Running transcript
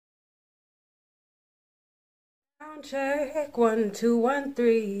Sound check, 1 2 1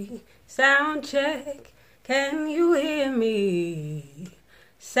 3. Sound check, can you hear me?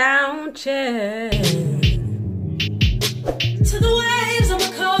 Sound check. To the waves on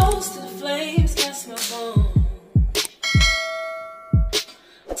the coast, to the flames cast my bone.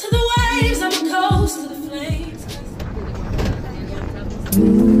 To the waves on the coast, to the flames cast my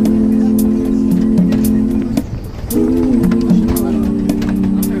bone.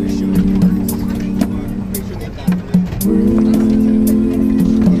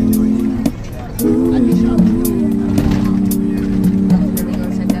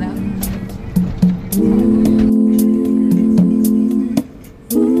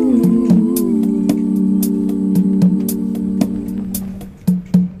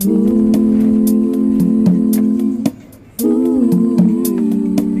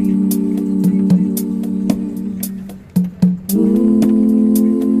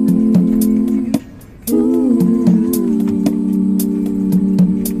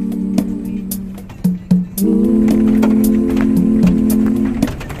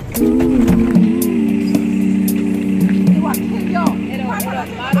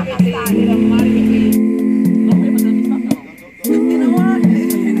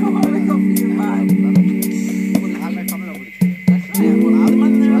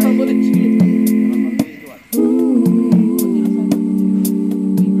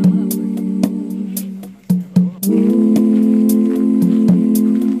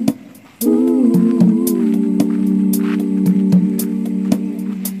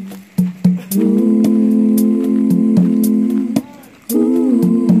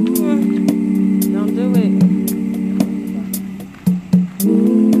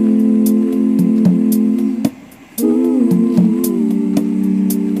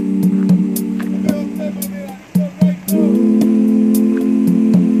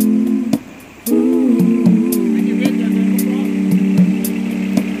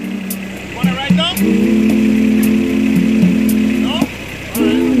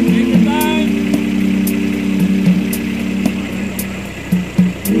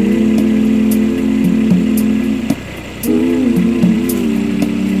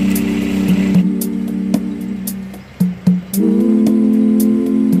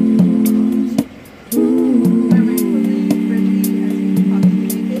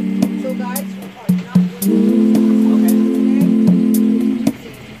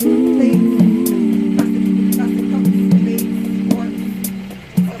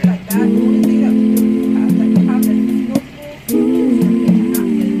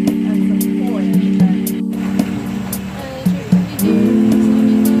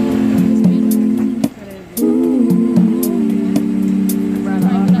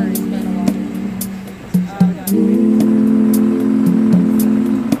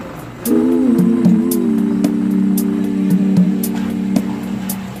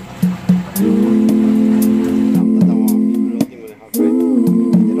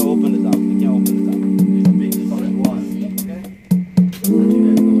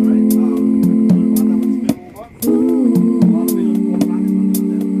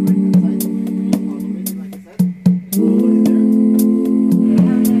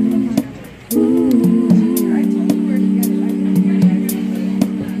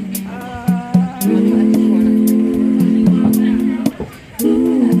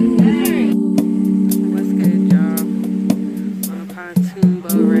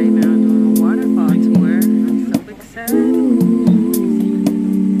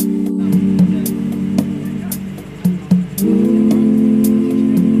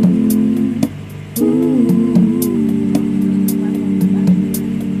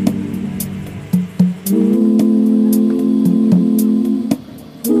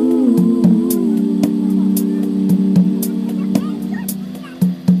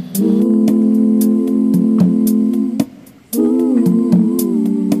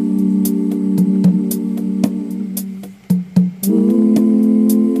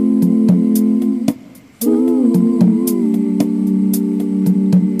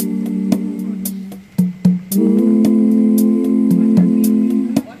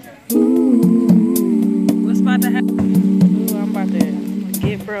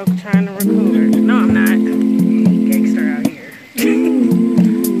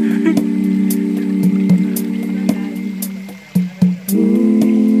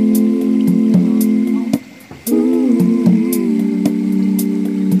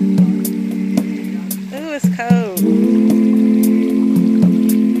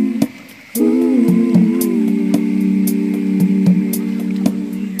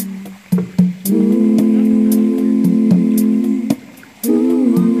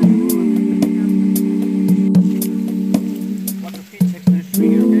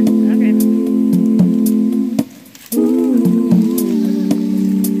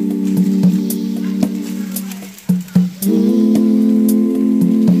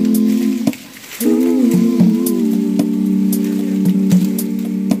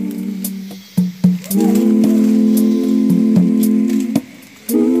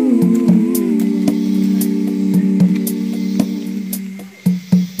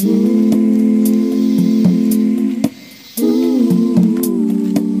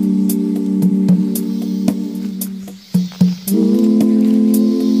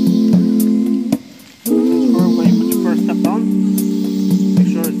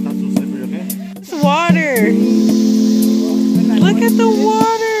 water. Look at the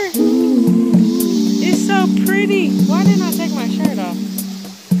water. It's so pretty. Why didn't I take my shirt off?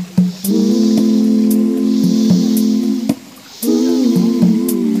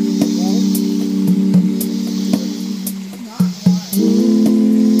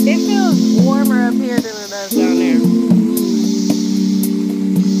 It feels warmer up here than it does down there.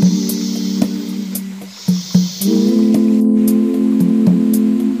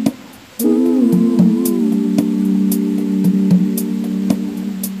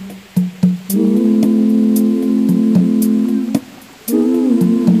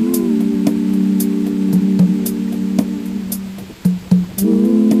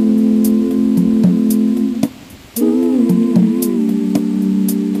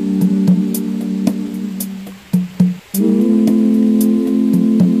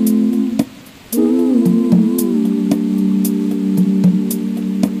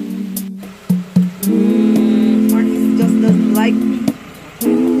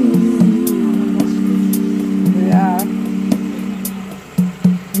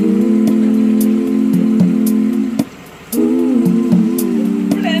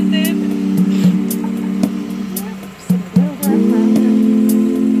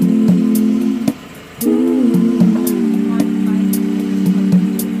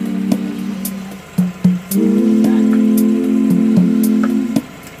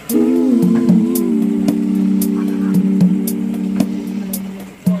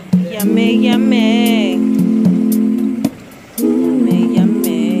 Yummy, yummy. Yummy,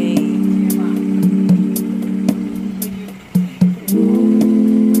 yummy.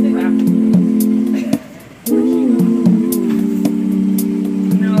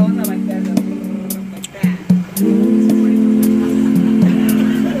 No, not like that. Like that.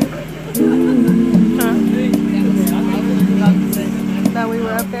 Huh? That we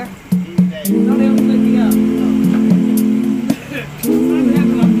were up there? No, they was looking up.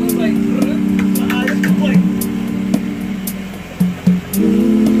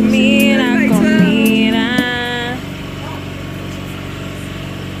 Mira, comida.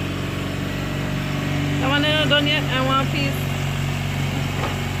 I want to know done yet. I want a piece.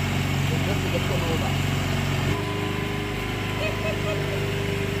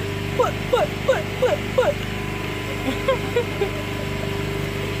 Put.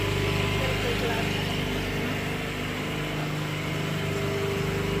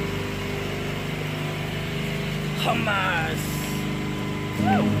 Hummus.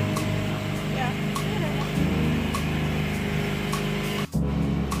 Yeah.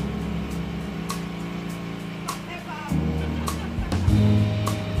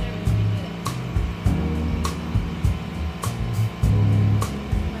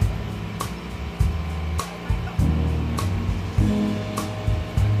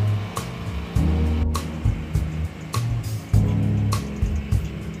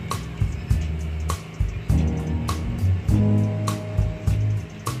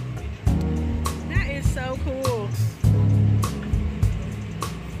 So cool.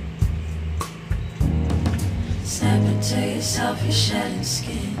 Step into yourself, you're shedding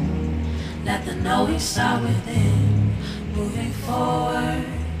skin. Let the knowing start within. Moving forward.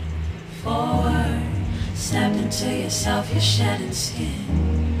 Step into yourself, you're shedding skin.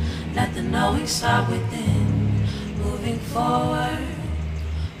 Let the knowing start within. Moving forward.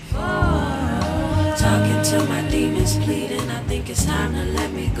 Talking to my demons, pleading. I think it's time to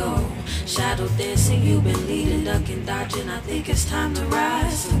let me go. Shadow dancing, you've been leading, ducking, dodging. I think it's time to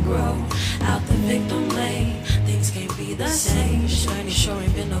rise and grow. Out the victim lane, things can't be the same. Shiny shore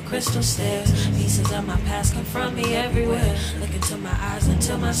ain't been no crystal stairs. Pieces of my past confront me everywhere. Look into my eyes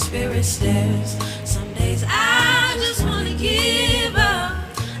until my spirit stares. Some days I just wanna give up.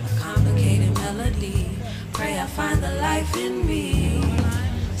 A complicated melody. Pray I find the life in me.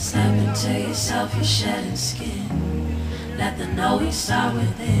 Step into yourself, you're shedding skin. Let the knowing start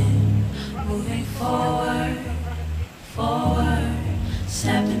within. Moving forward.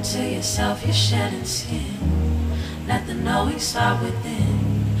 Step into yourself, you're shedding skin. Let the knowing start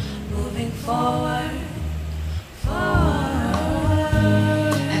within. Moving forward. I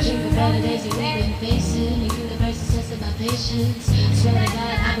dream of better days that we've been facing. The universe is testing my patience. I swear to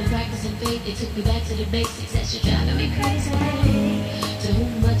God, I've been practicing faith. They took me back to the basics. That shit driving me crazy. To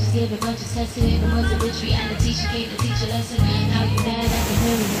whom much is given, much is tested. The ones of which reality, she came to teach a lesson. How you mad at the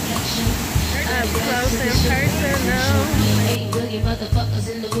mirror reflection. Up close and personal. 8 billion motherfuckers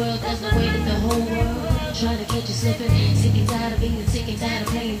in the world. There's no way that the whole world trying to catch you slipping. Sick and tired of being sick and tired of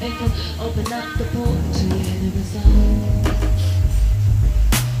playing victim. Open up the portal to where the result.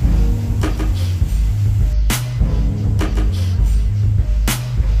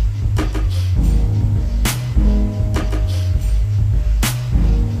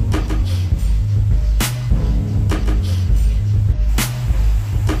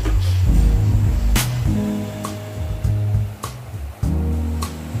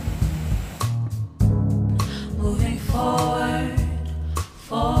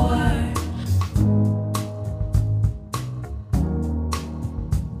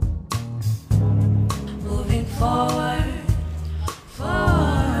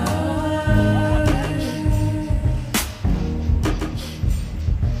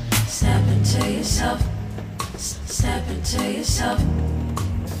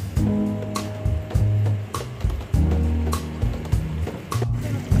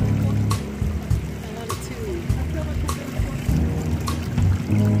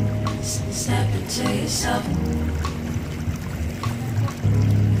 and step into yourself.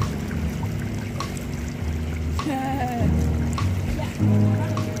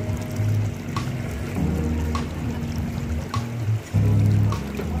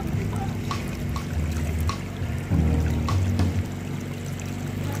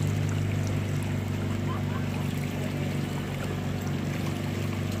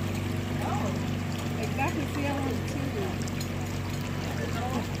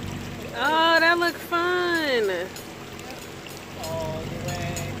 Oh, that looked fun.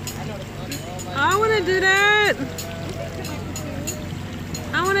 I want to do that.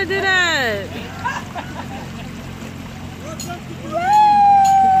 I want to do that.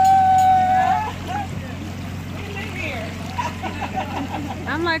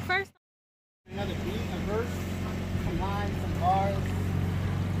 I'm like, first. Another beat, a verse, some lines, some bars.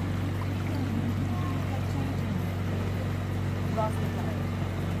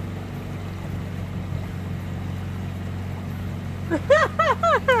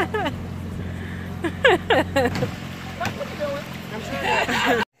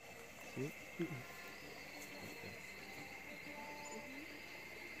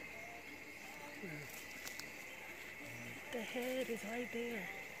 The head is right there.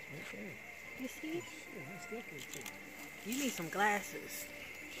 You see? You need some glasses.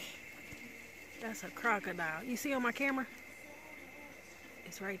 That's a crocodile. You see on my camera?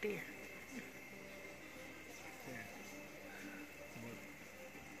 It's right there.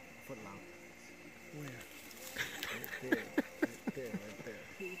 Foot long. Where? Right there.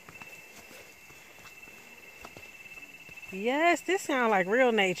 Yes, this sounds like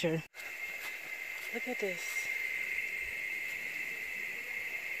real nature. Look at this.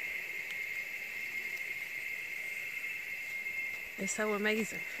 It's so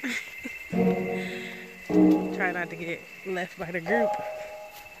amazing. Try not to get left by the group.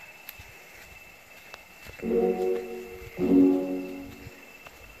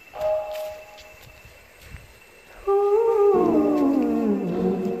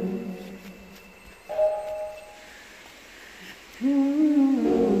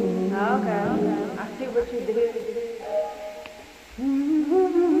 Okay. I see what you did.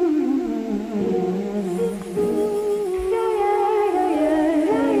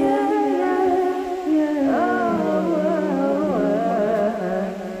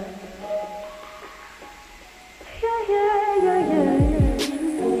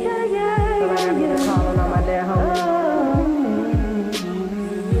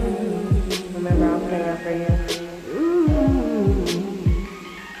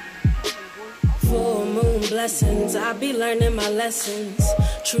 Blessings, I be learning my lessons.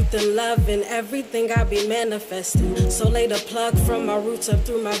 Truth and love in everything I be manifesting. Soleil the plug from my roots up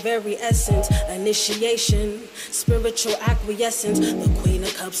through my very essence. Initiation, spiritual acquiescence. The queen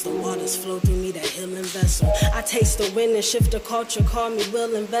of cups, the waters flow through me, that healing vessel. I taste the wind and shift the culture, call me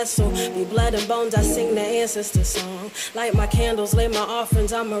willing vessel. Be blood and bones, I sing the ancestor song. Light my candles, lay my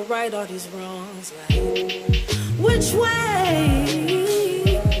offerings, I'ma right all these wrongs. Like, which way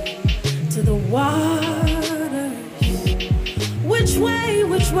to the water? Which way,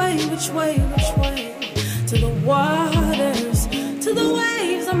 which way, which way, which way? To the waters, to the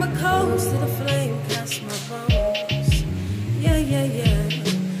waves, I'm a coast, to the flame, cast my bones. Yeah.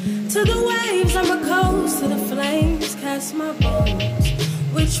 To the waves, I'm a coast, to the flames, cast my bones.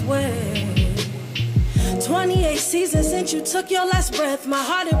 Which way? 28 seasons since you took your last breath. My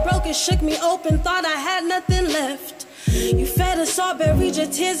heart had broken, shook me open, thought I had nothing left. You fed us all, buried your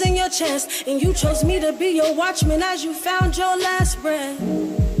tears in your chest, and you chose me to be your watchman as you found your last breath.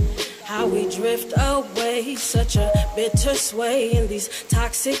 How we drift away, such a bitter sway in these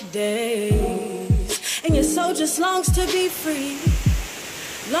toxic days. And your soul just longs to be free,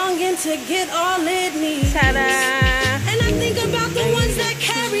 longing to get all it needs. Ta-da! And I think about the ones that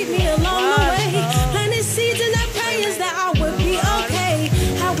carried me along the way, planting seeds in their prayers that I would be okay.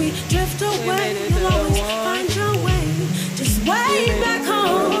 How we drift away, you'll always find your way. Just way back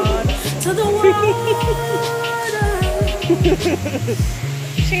home to the water.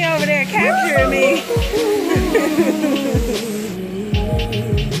 She over there capturing me.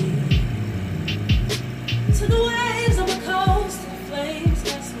 To the waves of a coast, to the flames,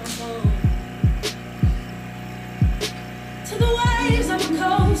 that's my home. To the waves of a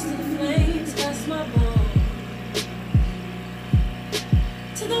coast, to the flames, that's my bone.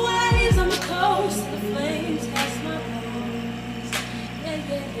 To the waves of a coast, to the flames, that's my bones. Yeah.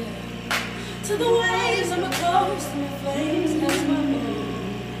 To the waves of a coast, to the flames, that's my bones.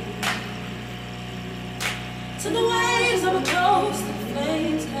 To the waves of a coast,